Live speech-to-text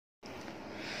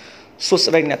សួ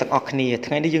ស្តីអ្នកទាំងអស់គ្នា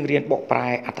ថ្ងៃនេះយើងរៀនបកប្រែ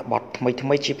អត្ថបទថ្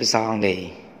មីជាភាសាអង់គ្លេស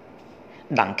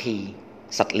Donkey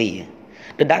សត្វលា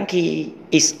The donkey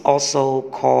is also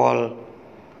called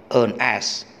an ass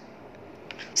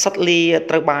សត្វលា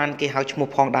ត្រូវបានគេហៅឈ្មោះ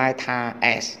ផងដែរថា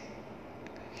ass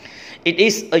It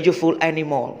is a useful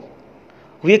animal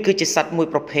វាគឺជាសត្វមួយ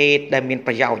ប្រភេទដែលមាន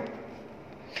ប្រយោជន៍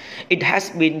It has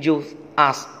been used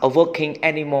as a working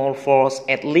animal for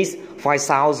at least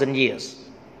 5,000 years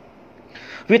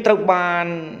វាត្រូវបាន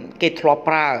គេធ្លាប់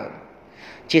ប្រើ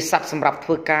ជាសត្វសម្រាប់ធ្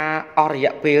វើការអស់រ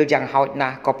យៈពេលយ៉ាងហោចណា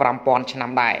ស់ក៏ 5,000 ឆ្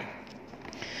នាំដែរ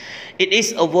It is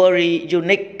a very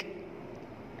unique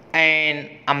and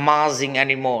amazing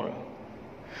animal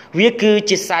វាគឺ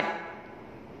ជាសត្វ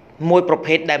មួយប្រ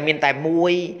ភេទដែលមានតែមួ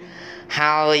យ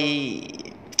ហើយ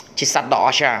ជាសត្វដ៏អ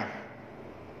ស្ចារ្យ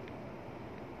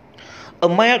A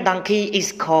male donkey is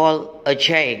called a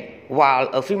chain while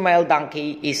a female donkey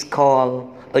is called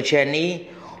a jenny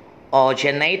or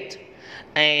jennet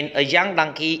and a young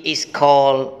donkey is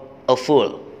called a foal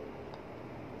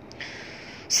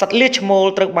សត្វលាឈ្មោល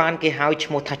ត្រូវបានគេហៅឈ្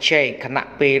មោះថា chain ខណៈ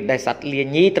ពេលដែលសត្វលា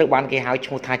ញីត្រូវបានគេហៅ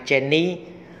ឈ្មោះថា jenny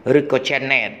ឬក៏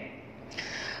jennet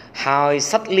ហើយ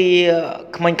សត្វលា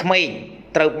ក្មេងៗ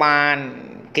ត្រូវបាន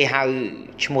គេហៅ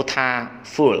ឈ្មោះថា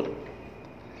foal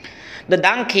The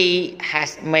donkey has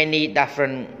many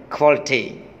different quality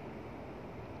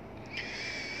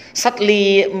សត្វលា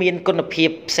មានគុណភាព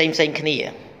ផ្សេងៗគ្នា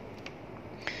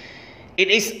It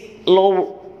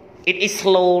is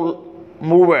slow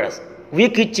movers វា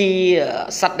គឺជា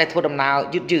សត្វដែលធ្វើដំណើរ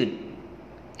យឺត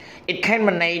It can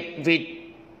manage with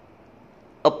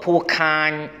a poor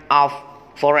kind of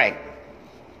forage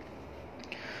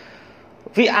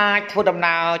វាអាចធ្វើដំ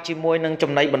ណើរជាមួយនឹង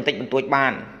ចំណីបន្តិចបន្តួចបា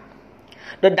ន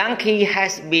The donkey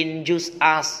has been used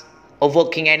as a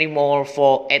working animal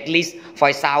for at least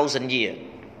 5,000 years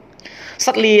ស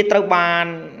ត្វលាត្រូវបាន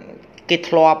គេ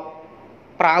ធ្លាប់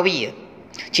ប្រើវា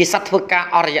ជាសត្វធ្វើការ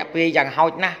អស់រយៈពេលយ៉ាងហោ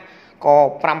ចណាស់ក៏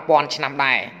 5,000 ឆ្នាំ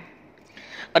ដែរ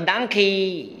A donkey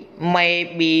may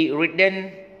be ridden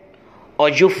or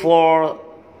used for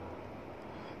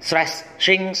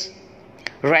threshing,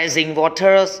 raising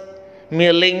waters,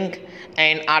 milling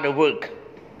and other work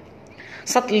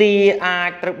សត្វលាអា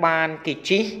ចត្រូវបានគេ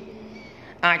ជិះ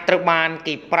អាចត្រូវបាន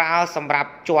គេប្រើសម្រាប់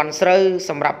ជន់ស្រូវ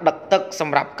សម្រាប់ដឹកទឹកស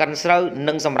ម្រាប់កិនស្រូវ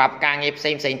និងសម្រាប់ការងារផ្សេ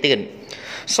ងទៀត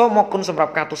សូមអរគុណសម្រា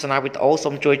ប់ការទស្សនាវីដេអូសូ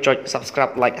មជួយចុច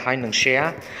Subscribe Like ហើយនិង Share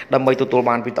ដើម្បីទទួល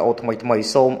បានវីដេអូថ្មី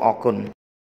សូមអរគុណ